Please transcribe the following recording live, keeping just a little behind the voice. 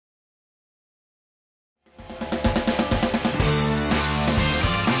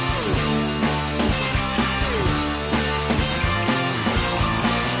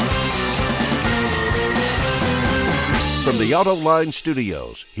the Autoline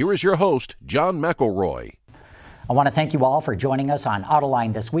Studios, here is your host, John McElroy. I want to thank you all for joining us on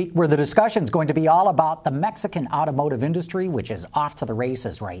Autoline this week, where the discussion is going to be all about the Mexican automotive industry, which is off to the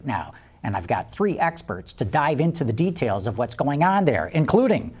races right now. And I've got three experts to dive into the details of what's going on there,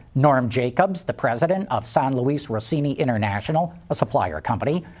 including Norm Jacobs, the president of San Luis Rossini International, a supplier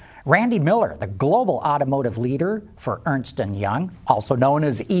company; Randy Miller, the global automotive leader for Ernst & Young, also known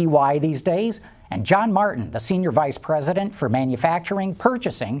as EY these days; and John Martin, the senior vice president for manufacturing,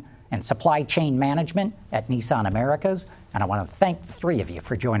 purchasing, and supply chain management at Nissan Americas. And I want to thank the three of you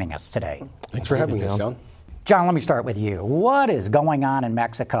for joining us today. Thanks for having us, John. John, let me start with you. What is going on in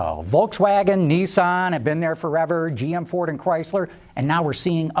Mexico? Volkswagen, Nissan have been there forever, GM, Ford, and Chrysler, and now we're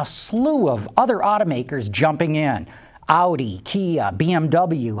seeing a slew of other automakers jumping in. Audi, Kia,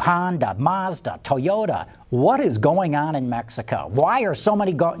 BMW, Honda, Mazda, Toyota. What is going on in Mexico? Why are so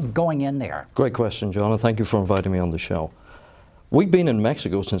many going in there? Great question, John, and thank you for inviting me on the show. We've been in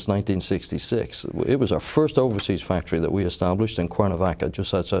Mexico since 1966. It was our first overseas factory that we established in Cuernavaca,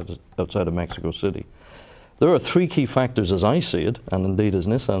 just outside of Mexico City. There are three key factors, as I see it, and indeed as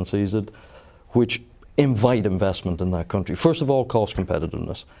Nissan sees it, which invite investment in that country. First of all, cost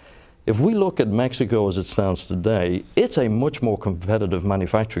competitiveness. If we look at Mexico as it stands today, it's a much more competitive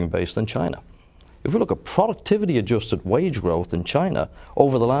manufacturing base than China. If we look at productivity-adjusted wage growth in China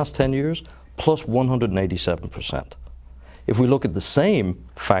over the last 10 years, plus 187%. If we look at the same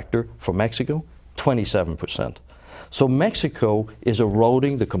factor for Mexico, 27%. So Mexico is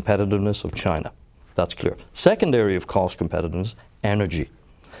eroding the competitiveness of China. That's clear. Second area of cost competitiveness, energy.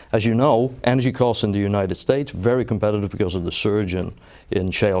 As you know, energy costs in the United States, very competitive because of the surge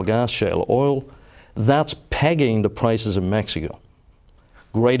in shale gas, shale oil. That's pegging the prices in Mexico.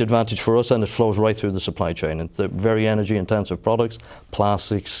 Great advantage for us, and it flows right through the supply chain. It's very energy-intensive products,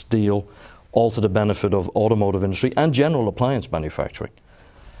 plastics, steel, all to the benefit of automotive industry and general appliance manufacturing.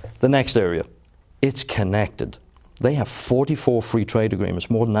 The next area, it's connected. They have 44 free trade agreements,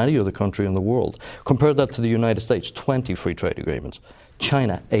 more than any other country in the world. Compare that to the United States, 20 free trade agreements.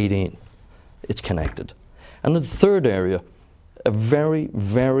 China, 18. It's connected. And the third area, a very,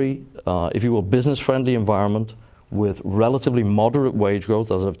 very, if you will, business-friendly environment with relatively moderate wage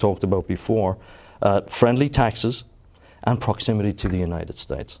growth, as I've talked about before, friendly taxes, and proximity to the United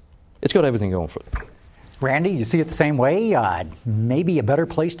States. It's got everything going for it. Randy, you see it the same way? Maybe a better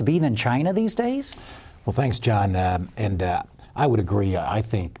place to be than China these days? Well, thanks, John. I would agree. I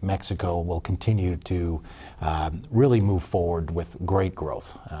think Mexico will continue to really move forward with great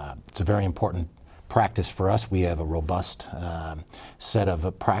growth. It's a very important practice for us. We have a robust set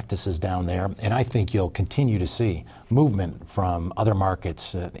of practices down there, and I think you'll continue to see movement from other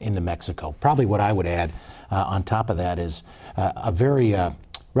markets into Mexico. Probably what I would add on top of that is a very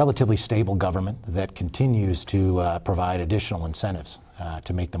relatively stable government that continues to provide additional incentives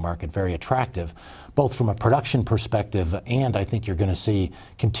to make the market very attractive, both from a production perspective, and I think you're going to see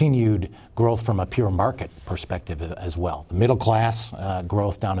continued growth from a pure market perspective as well. The middle class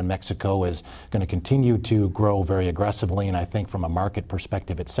growth down in Mexico is going to continue to grow very aggressively, and I think from a market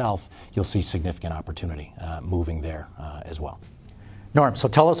perspective itself, you'll see significant opportunity moving there as well. Norm, so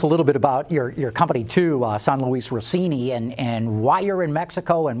tell us a little bit about your company too, San Luis Rossini, and why you're in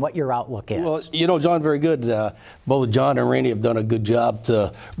Mexico and what your outlook is. Well, you know, John, very good. Both John and Randy have done a good job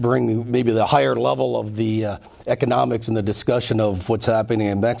to bring maybe the higher level of the economics and the discussion of what's happening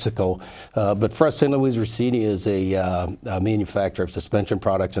in Mexico. But for us, San Luis Rossini is a manufacturer of suspension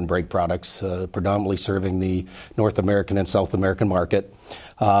products and brake products, predominantly serving the North American and South American market.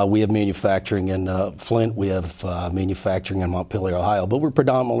 We have manufacturing in Flint. We have manufacturing in Montpelier, Ohio. But we're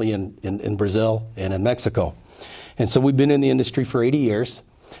predominantly in Brazil and in Mexico. And so we've been in the industry for 80 years.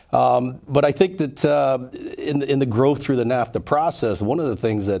 But I think that in the growth through the NAFTA process, one of the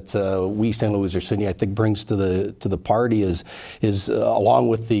things that we, San Luis Rossini, I think brings to the party is along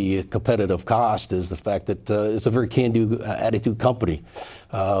with the competitive cost, is the fact that it's a very can-do attitude company.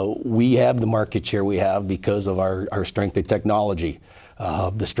 We have the market share we have because of our strength in technology.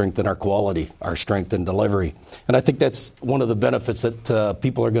 The strength in our quality, our strength in delivery, and I think that's one of the benefits that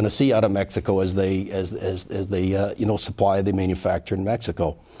people are going to see out of Mexico as they supply the manufacture in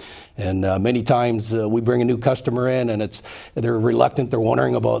Mexico. And many times we bring a new customer in, and they're reluctant. They're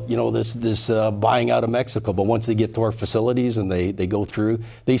wondering about this buying out of Mexico. But once they get to our facilities and they go through,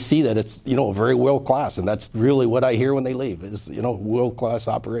 they see that it's very world class, and that's really what I hear when they leave is world class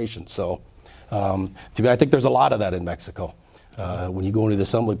operations. So to me, I think there's a lot of that in Mexico. When you go into the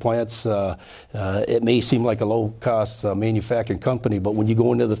assembly plants, it may seem like a low-cost manufacturing company, but when you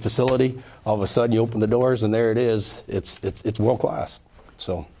go into the facility, all of a sudden you open the doors and there it is. It's world-class.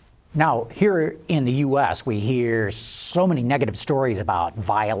 So. Now, here in the U.S., we hear so many negative stories about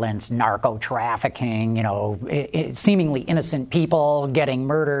violence, narco trafficking, seemingly innocent people getting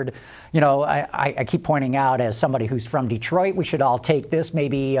murdered. I keep pointing out, as somebody who's from Detroit, we should all take this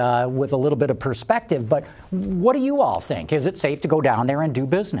maybe with a little bit of perspective. But what do you all think? Is it safe to go down there and do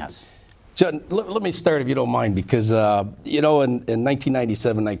business? John, let me start, if you don't mind, because, in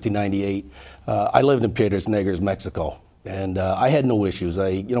 1997, 1998, I lived in Piedras Negras, Mexico. And I had no issues.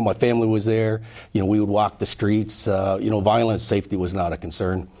 My family was there. We would walk the streets. Violence, safety was not a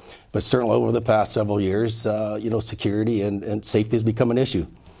concern. But certainly over the past several years, security and safety has become an issue.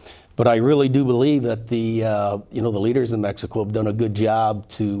 But I really do believe that the leaders in Mexico have done a good job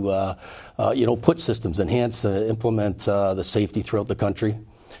to, put systems, enhance, implement the safety throughout the country.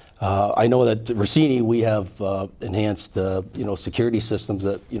 I know that at Rossini, we have enhanced, security systems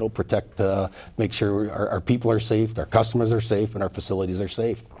that, protect, make sure our people are safe, our customers are safe, and our facilities are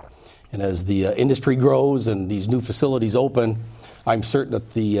safe. And as the industry grows and these new facilities open, I'm certain that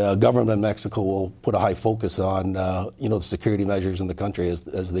the government of Mexico will put a high focus on, the security measures in the country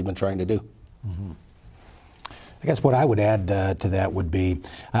as they've been trying to do. Mm-hmm. I guess what I would add to that would be,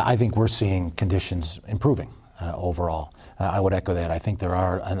 I think we're seeing conditions improving overall. I would echo that. I think there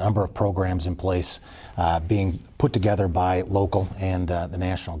are a number of programs in place being put together by local and the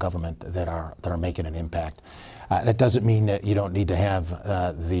national government that are making an impact. That doesn't mean that you don't need to have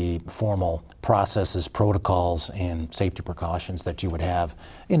the formal processes, protocols, and safety precautions that you would have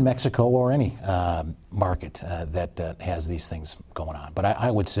in Mexico or any market that has these things going on. But I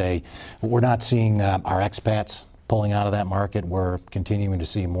would say we're not seeing our expats pulling out of that market. We're continuing to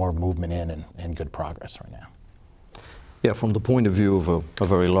see more movement in and good progress right now. Yeah, from the point of view of a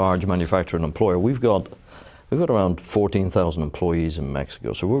very large manufacturing employer, we've got around 14,000 employees in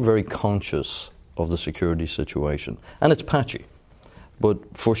Mexico, so we're very conscious of the security situation, and it's patchy.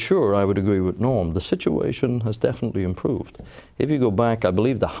 But for sure, I would agree with Norm, the situation has definitely improved. If you go back, I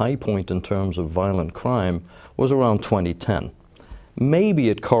believe the high point in terms of violent crime was around 2010. Maybe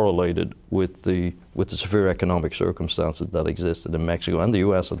it correlated with the severe economic circumstances that existed in Mexico and the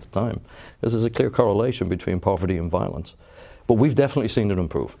U.S. at the time, because there's a clear correlation between poverty and violence. But we've definitely seen it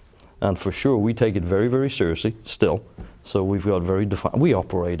improve. And for sure, we take it very, very seriously, still. So we've got very defined, we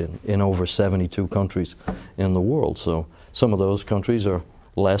operate in over 72 countries in the world. So some of those countries are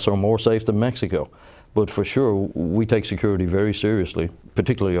less or more safe than Mexico. But for sure, we take security very seriously,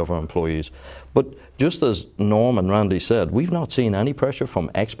 particularly of our employees. But just as Norm and Randy said, we've not seen any pressure from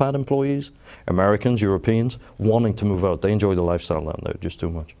expat employees, Americans, Europeans, wanting to move out. They enjoy the lifestyle down there just too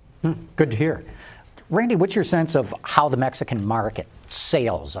much. Good to hear. Randy, what's your sense of how the Mexican market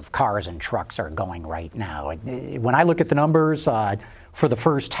sales of cars and trucks are going right now? When I look at the numbers, for the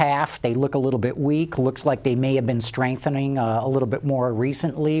first half, they look a little bit weak. Looks like they may have been strengthening a little bit more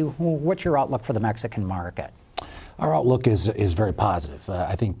recently. What's your outlook for the Mexican market? Our outlook is very positive.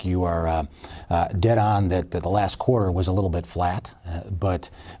 I think you are dead on that the last quarter was a little bit flat, but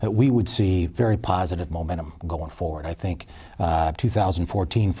we would see very positive momentum going forward. I think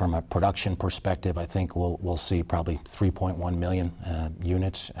 2014, from a production perspective, I think we'll see probably 3.1 million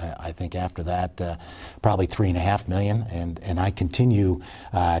units. I think after that, probably 3.5 million. And I continue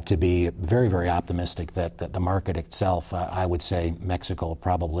to be very, very optimistic that the market itself, I would say Mexico will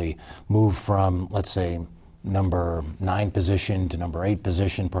probably move from, let's say, number 9 position to number 8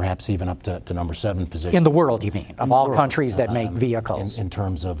 position, perhaps even up to number 7 position. In the world, you mean, of all countries that make vehicles? In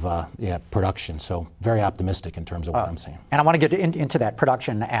terms of production. So very optimistic in terms of what I'm saying. And I want to get into that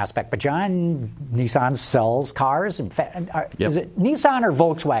production aspect. But John, Nissan sells cars. In fact, is it Nissan or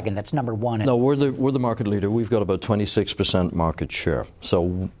Volkswagen that's number 1? No, we're the market leader. We've got about 26% market share.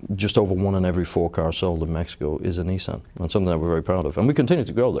 So just over 1 in every 4 cars sold in Mexico is a Nissan. And something that we're very proud of. And we continue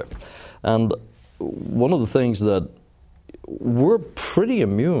to grow there. And one of the things that we're pretty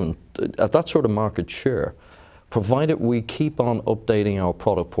immune at that sort of market share, provided we keep on updating our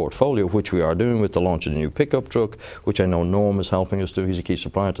product portfolio, which we are doing with the launch of the new pickup truck, which I know Norm is helping us do. He's a key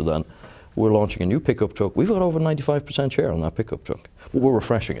supplier to that. We're launching a new pickup truck. We've got over 95% share on that pickup truck. We're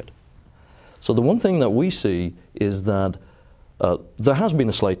refreshing it. So the one thing that we see is that there has been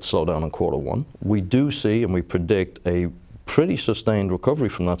a slight slowdown in quarter 1. We do see and we predict a pretty sustained recovery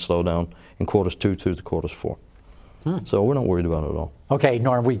from that slowdown in quarters 2 to quarters 4. So we're not worried about it at all. Okay,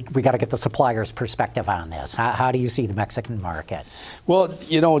 Norm, we got to get the supplier's perspective on this. How do you see the Mexican market? Well,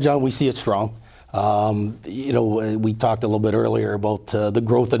 John, we see it strong. We talked a little bit earlier about the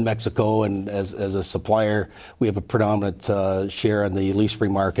growth in Mexico, and as a supplier, we have a predominant share in the leaf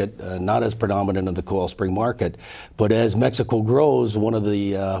spring market, not as predominant in the coil spring market. But as Mexico grows, one of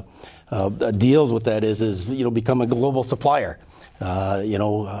the deals with that is become a global supplier.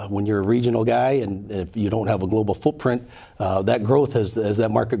 When you're a regional guy and if you don't have a global footprint, that growth as that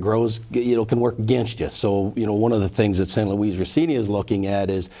market grows, can work against you. So, one of the things that St. Louis Racine is looking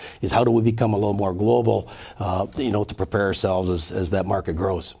at is how do we become a little more global, to prepare ourselves as that market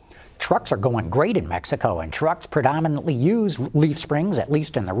grows. Trucks are going great in Mexico, and trucks predominantly use leaf springs, at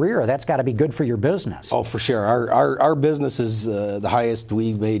least in the rear. That's got to be good for your business. Oh, for sure. Our business is the highest.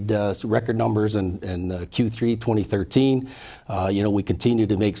 We made record numbers in Q3 2013. We continue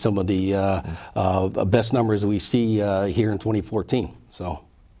to make some of the best numbers we see here in 2014. So.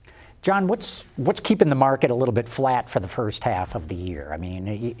 John, what's keeping the market a little bit flat for the first half of the year? I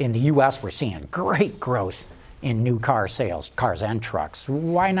mean, in the U.S., we're seeing great growth in new car sales, cars and trucks.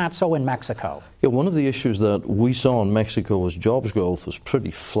 Why not so in Mexico? Yeah, one of the issues that we saw in Mexico was jobs growth was pretty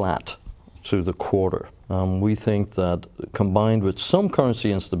flat through the quarter. We think that combined with some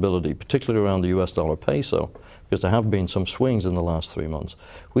currency instability, particularly around the U.S. dollar peso, because there have been some swings in the last 3 months,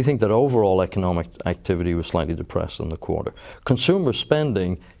 we think that overall economic activity was slightly depressed in the quarter. Consumer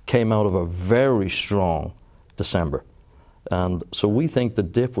spending came out of a very strong December. And so we think the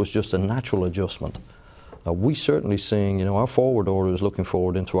dip was just a natural adjustment. We certainly seeing, our forward orders looking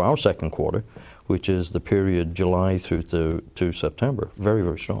forward into our second quarter, which is the period July through to September, very,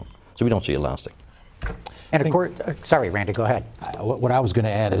 very strong. So we don't see it lasting. And of course, sorry, Randy, go ahead. What I was going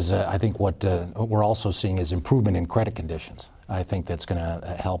to add is I think what we're also seeing is improvement in credit conditions. I think that's going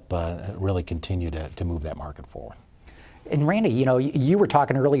to help really continue to move that market forward. And Randy, you were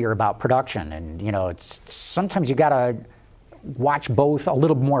talking earlier about production, and it's sometimes you got to watch both a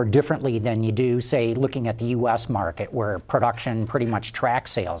little more differently than you do, say, looking at the U.S. market, where production pretty much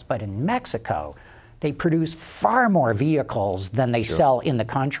tracks sales. But in Mexico, they produce far more vehicles than they sell in the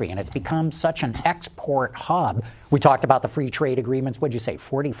country, and it's become such an export hub. We talked about the free trade agreements. What'd you say,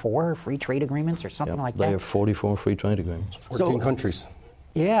 44 free trade agreements or something like that? They have 44 free trade agreements. 14 countries.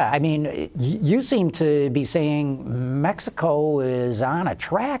 Yeah, I mean, you seem to be saying Mexico is on a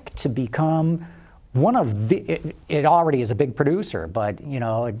track to become one of the, it already is a big producer, but,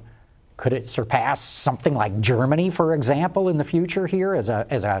 could it surpass something like Germany, for example, in the future here as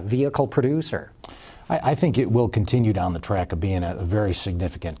a vehicle producer? I think it will continue down the track of being a very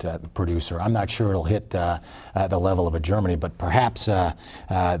significant producer. I'm not sure it'll hit the level of a Germany, but perhaps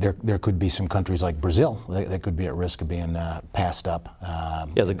there could be some countries like Brazil that could be at risk of being passed up.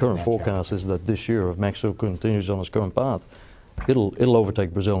 The current forecast is that this year, if Mexico continues on its current path, it'll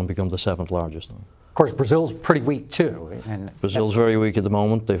overtake Brazil and become the 7th largest. Of course, Brazil's pretty weak too. And Brazil's very weak at the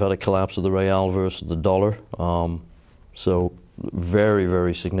moment. They've had a collapse of the real versus the dollar. So very,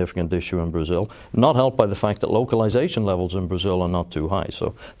 very significant issue in Brazil. Not helped by the fact that localization levels in Brazil are not too high.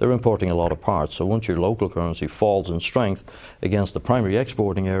 So they're importing a lot of parts. So once your local currency falls in strength against the primary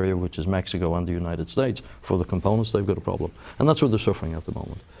exporting area, which is Mexico and the United States, for the components, they've got a problem. And that's what they're suffering at the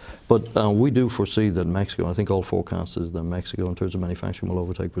moment. But we do foresee that Mexico, I think all forecasts is that Mexico in terms of manufacturing will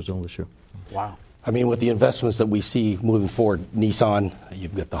overtake Brazil this year. Wow. I mean, with the investments that we see moving forward, Nissan,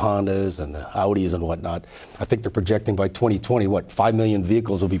 you've got the Hondas and the Audis and whatnot. I think they're projecting by 2020, 5 million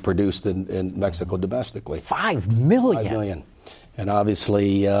vehicles will be produced in Mexico domestically. 5 million? 5 million. And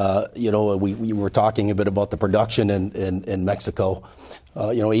obviously, we were talking a bit about the production in Mexico.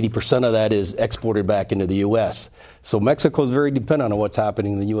 80% of that is exported back into the U.S. So Mexico is very dependent on what's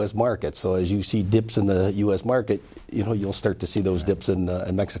happening in the U.S. market. So as you see dips in the U.S. market, you'll start to see those dips in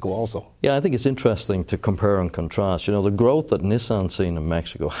Mexico also. Yeah, I think it's interesting to compare and contrast. The growth that Nissan's seen in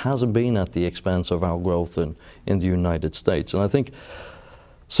Mexico hasn't been at the expense of our growth in the United States. And I think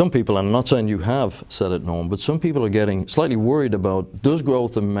some people, and I'm not saying you have said it, Norm, but some people are getting slightly worried about, does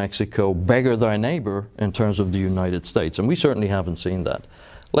growth in Mexico beggar their neighbor in terms of the United States? And we certainly haven't seen that.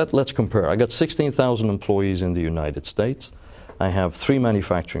 Let's compare. I got 16,000 employees in the United States. I have 3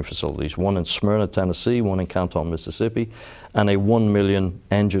 manufacturing facilities, one in Smyrna, Tennessee, one in Canton, Mississippi, and a 1 million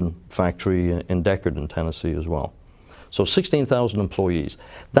engine factory in Deckerton, Tennessee as well. So 16,000 employees.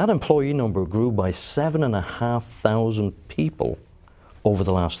 That employee number grew by 7,500 people over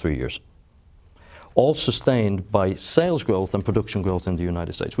the last 3 years, all sustained by sales growth and production growth in the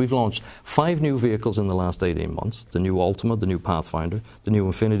United States. We've launched 5 new vehicles in the last 18 months, the new Altima, the new Pathfinder, the new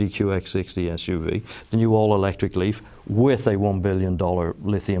Infiniti QX60 SUV, the new all-electric Leaf with a $1 billion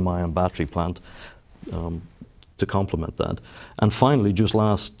lithium-ion battery plant to complement that. And finally, just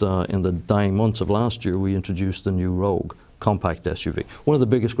in the dying months of last year, we introduced the new Rogue compact SUV, one of the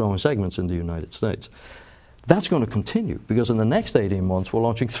biggest growing segments in the United States. That's going to continue because in the next 18 months, we're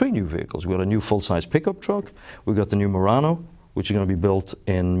launching 3 new vehicles. We've got a new full-size pickup truck. We've got the new Murano, which is going to be built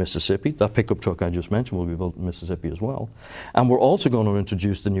in Mississippi. That pickup truck I just mentioned will be built in Mississippi as well. And we're also going to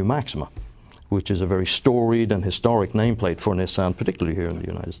introduce the new Maxima, which is a very storied and historic nameplate for Nissan, particularly here in the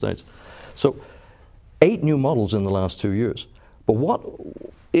United States. So 8 new models in the last 2 years. But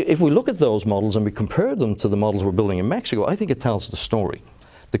if we look at those models and we compare them to the models we're building in Mexico, I think it tells the story.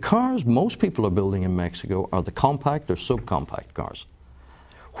 The cars most people are building in Mexico are the compact or subcompact cars,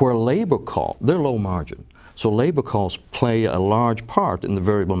 where labor cost, they're low margin. So labor costs play a large part in the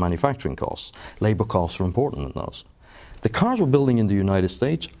variable manufacturing costs. Labor costs are important in those. The cars we're building in the United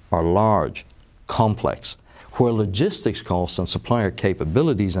States are large, complex, where logistics costs and supplier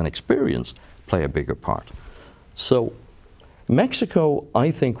capabilities and experience play a bigger part. So Mexico,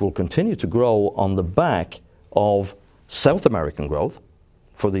 I think, will continue to grow on the back of South American growth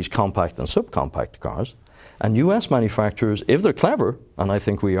for these compact and subcompact cars. And US manufacturers, if they're clever, and I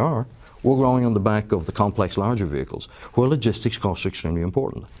think we are, we're growing on the back of the complex larger vehicles, where logistics costs are extremely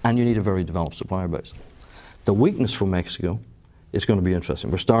important. And you need a very developed supplier base. The weakness for Mexico is going to be interesting.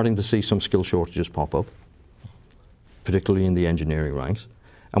 We're starting to see some skill shortages pop up, particularly in the engineering ranks.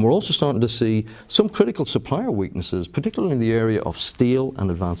 And we're also starting to see some critical supplier weaknesses, particularly in the area of steel and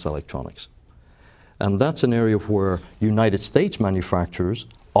advanced electronics. And that's an area where United States manufacturers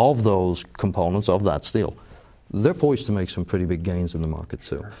of those components, of that steel, they're poised to make some pretty big gains in the market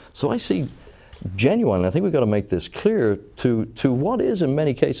too. Sure. So I see genuinely, I think we've got to make this clear to what is in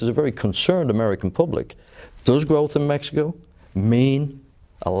many cases a very concerned American public. Does growth in Mexico mean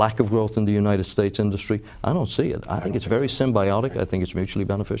a lack of growth in the United States industry? I don't see it. I think it's very symbiotic. I think it's mutually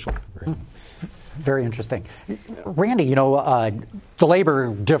beneficial. Very interesting. Randy, you know, the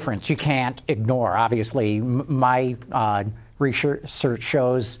labor difference you can't ignore. Obviously, my research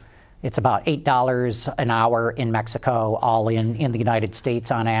shows it's about $8 an hour in Mexico, all in the United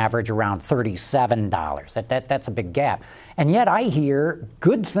States on average around $37. That's a big gap. And yet I hear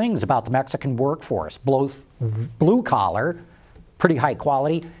good things about the Mexican workforce, both blue collar, pretty high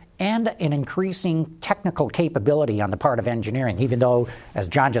quality, and an increasing technical capability on the part of engineering, even though, as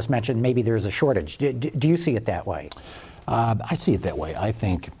John just mentioned, maybe there's a shortage. Do you see it that way? I see it that way. I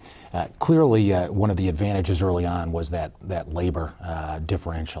think clearly one of the advantages early on was that labor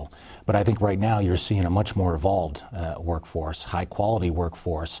differential. But I think right now you're seeing a much more evolved workforce, high quality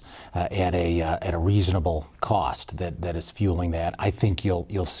workforce at a reasonable cost that is fueling that. I think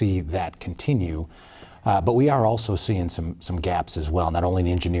you'll see that continue. But we are also seeing some gaps as well, not only in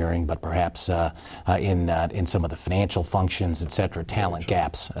engineering, but perhaps in some of the financial functions, et cetera, talent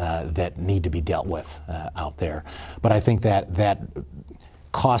gaps that need to be dealt with out there. But I think that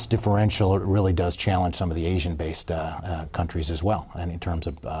cost differential really does challenge some of the Asian-based countries as well, and in terms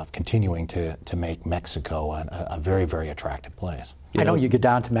of continuing to make Mexico a very, very attractive place. I know you get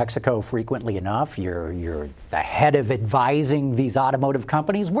down to Mexico frequently enough. You're the head of advising these automotive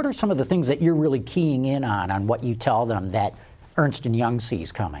companies. What are some of the things that you're really keying in on what you tell them that Ernst & Young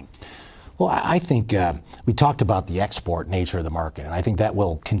sees coming? Well, I think we talked about the export nature of the market, and I think that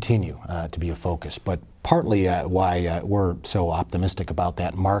will continue to be a focus. But partly why we're so optimistic about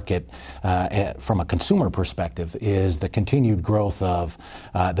that market from a consumer perspective is the continued growth of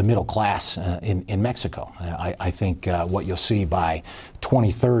the middle class in Mexico. I think what you'll see by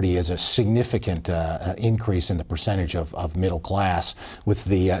 2030 is a significant increase in the percentage of middle class with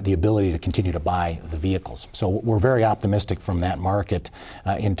the ability to continue to buy the vehicles. So we're very optimistic from that market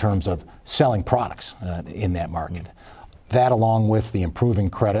in terms of selling products in that market. That, along with the improving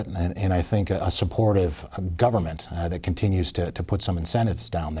credit and I think a supportive government that continues to put some incentives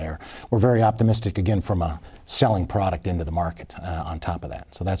down there, we're very optimistic again from a selling product into the market on top of that.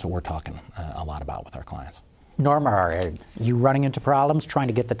 So that's what we're talking a lot about with our clients. Norma, are you running into problems trying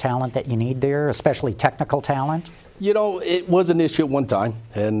to get the talent that you need there, especially technical talent? You know, it was an issue at one time,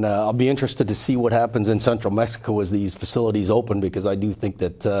 and I'll be interested to see what happens in central Mexico as these facilities open, because I do think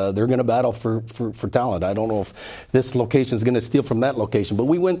that they're going to battle for talent. I don't know if this location is going to steal from that location, but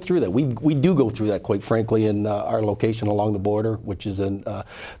we went through that. We do go through that, quite frankly, in our location along the border, which is in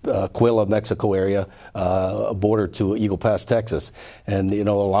Coahuila, Mexico area, border to Eagle Pass, Texas. And, you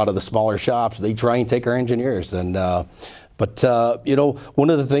know, a lot of the smaller shops, they try and take our engineers. And But you know, one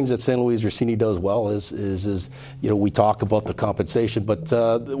of the things that San Luis Racine does well is you know, we talk about the compensation, but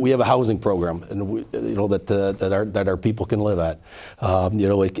we have a housing program, and we, you know, that our people can live at. You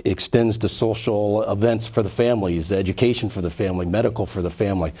know, it extends to social events for the families, education for the family, medical for the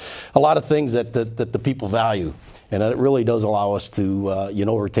family, a lot of things that the people value. And it really does allow us to,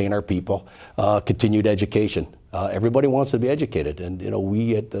 retain our people, continued education. Everybody wants to be educated, and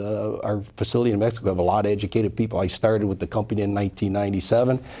we at our facility in Mexico have a lot of educated people. I started with the company in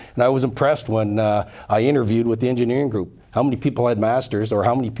 1997, and I was impressed when I interviewed with the engineering group how many people had masters or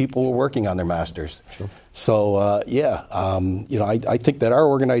how many people were working on their masters. Sure. So I think that our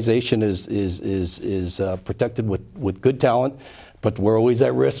organization is protected with good talent, but we're always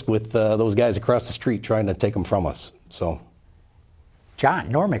at risk with those guys across the street trying to take them from us. So,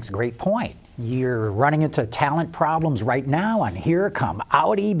 John, Normic's a great point. You're running into talent problems right now, and here come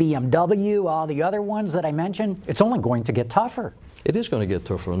Audi, BMW, all the other ones that I mentioned. It's only going to get tougher. It is going to get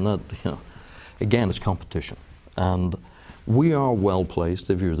tougher, and that, again, it's competition. And we are well placed.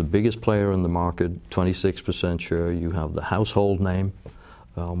 If you're the biggest player in the market, 26% share, you have the household name,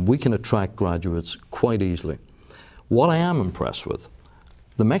 we can attract graduates quite easily. What I am impressed with,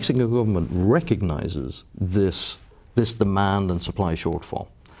 the Mexican government recognizes this demand and supply shortfall.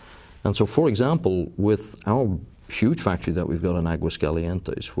 And so, for example, with our huge factory that we've got in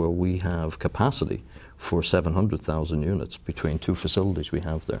Aguascalientes, where we have capacity for 700,000 units between two facilities we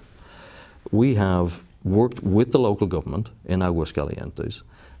have there, we have worked with the local government in Aguascalientes,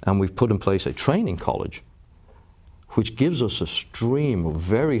 and we've put in place a training college which gives us a stream of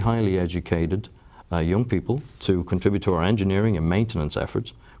very highly educated young people to contribute to our engineering and maintenance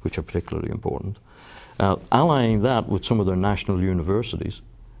efforts, which are particularly important. Allying that with some of their national universities,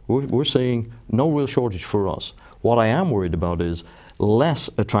 we're seeing no real shortage for us. What I am worried about is less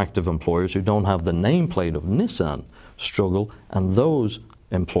attractive employers who don't have the nameplate of Nissan struggle, and those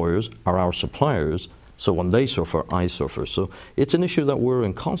employers are our suppliers. So when they suffer, I suffer. So it's an issue that we're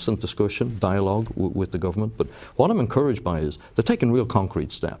in constant discussion, dialogue with the government. But what I'm encouraged by is they're taking real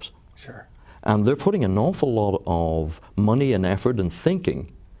concrete steps. Sure. And they're putting an awful lot of money and effort and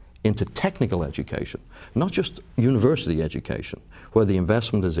thinking into technical education, not just university education, where the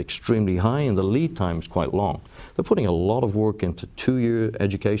investment is extremely high and the lead time is quite long. They're putting a lot of work into 2-year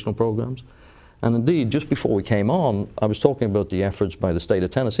educational programs. And indeed, just before we came on, I was talking about the efforts by the state of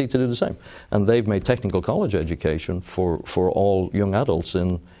Tennessee to do the same. And they've made technical college education for all young adults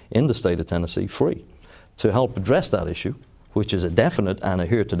in the state of Tennessee free to help address that issue, which is a definite and a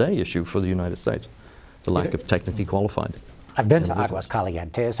here-today issue for the United States, the lack of technically qualified. I've been to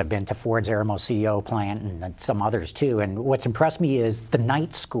Aguascalientes, I've been to Ford's Hermosillo plant and some others too, and what's impressed me is the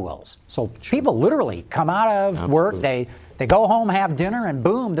night schools. So people literally come out of work, they go home, have dinner, and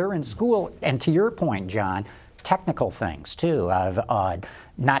boom, they're in school. And to your point, John, technical things too,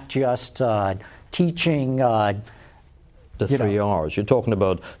 not just teaching the 3 R's. You're talking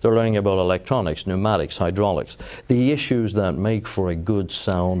about, they're learning about electronics, pneumatics, hydraulics, the issues that make for a good,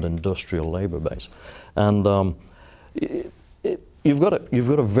 sound industrial labor base. And you've got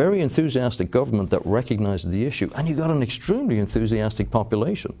a very enthusiastic government that recognizes the issue, and you've got an extremely enthusiastic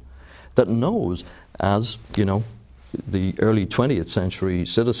population that knows, as the early 20th century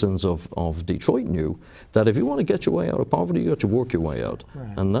citizens of Detroit knew, that if you want to get your way out of poverty, you got to work your way out.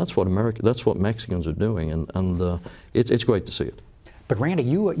 Right. And that's what Mexicans are doing, and it's great to see it. But Randy,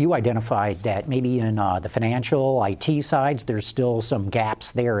 you identified that maybe in the financial, IT sides, there's still some gaps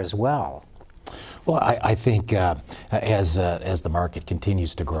there as well. Well, I think as the market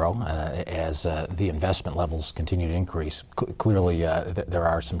continues to grow, as the investment levels continue to increase, clearly there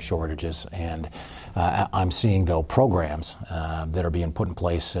are some shortages, and I'm seeing, though, programs that are being put in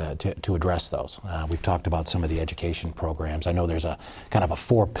place to address those. We've talked about some of the education programs. I know there's a kind of a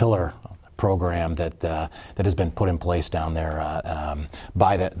 4-pillar program that has been put in place down there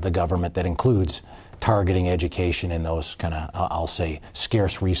by the government that includes targeting education in those kind of, I'll say,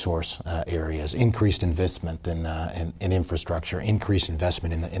 scarce resource areas, increased investment in infrastructure, increased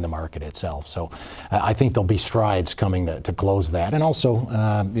investment in the market itself. So I think there'll be strides coming to close that, and also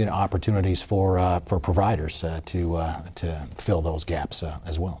opportunities for providers to fill those gaps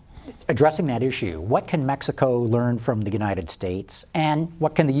as well. Addressing that issue, what can Mexico learn from the United States, and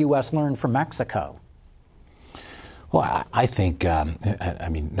what can the U.S. learn from Mexico? Well, I think,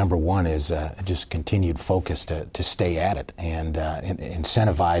 number one is just continued focus to stay at it and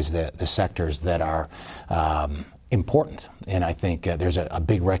incentivize the sectors that are important. And I think there's a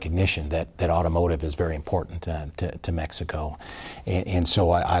big recognition that automotive is very important to Mexico. And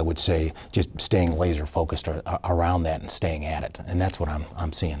so I would say just staying laser focused around that and staying at it. And that's what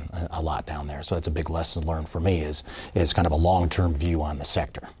I'm seeing a lot down there. So that's a big lesson learned for me is kind of a long-term view on the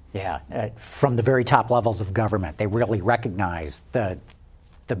sector. Yeah, from the very top levels of government, they really recognize the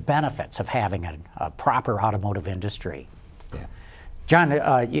benefits of having a proper automotive industry. Yeah. John,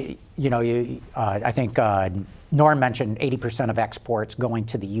 I think Norm mentioned 80% of exports going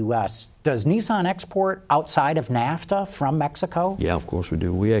to the U.S. Does Nissan export outside of NAFTA from Mexico? Yeah, of course we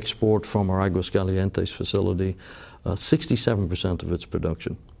do. We export from our Aguascalientes facility 67% of its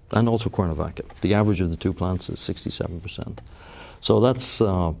production, and also Cuernavaca. The average of the two plants is 67%. So that's,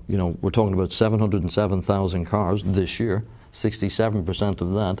 we're talking about 707,000 cars this year, 67%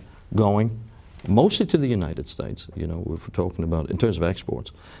 of that going mostly to the United States, if we're talking about in terms of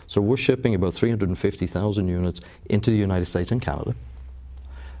exports. So we're shipping about 350,000 units into the United States and Canada.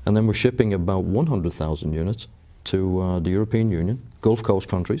 And then we're shipping about 100,000 units to the European Union, Gulf Coast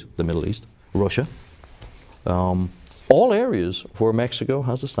countries, the Middle East, Russia. All areas where Mexico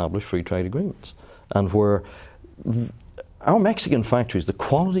has established free trade agreements. And where our Mexican factories, the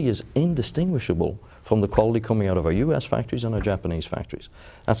quality is indistinguishable from the quality coming out of our US factories and our Japanese factories.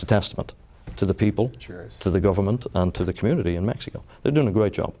 That's a testament to the people, to the government, and to the community in Mexico. They're doing a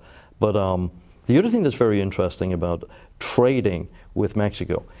great job. But the other thing that's very interesting about trading with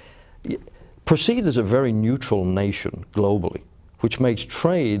Mexico, perceived as a very neutral nation globally, which makes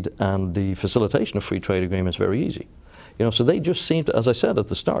trade and the facilitation of free trade agreements very easy. So they just seem to, as I said at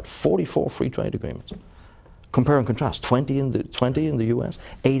the start, 44 free trade agreements. Compare and contrast, 20 in the US,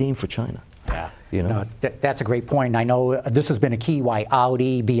 18 for China. Yeah. That's a great point. I know this has been a key why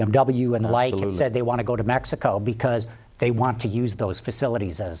Audi, BMW, and the like have said they want to go to Mexico because they want to use those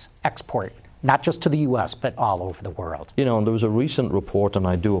facilities as export, not just to the U.S., but all over the world. And there was a recent report, and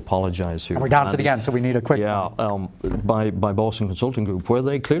I do apologize here. And we're down to the end, so we need a quick by Boston Consulting Group, where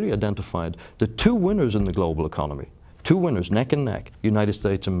they clearly identified the two winners in the global economy, two winners neck and neck, United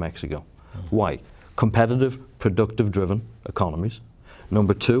States and Mexico. Why? Competitive, productive-driven economies.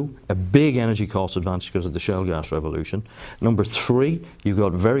 Number two, a big energy cost advantage because of the shale gas revolution. Number three, you've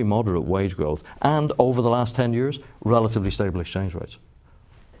got very moderate wage growth. And over the last 10 years, relatively stable exchange rates.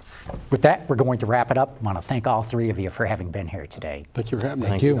 With that, we're going to wrap it up. I want to thank all three of you for having been here today. Thank you for having me.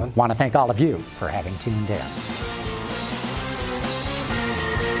 Thank you. I want to thank all of you for having tuned in.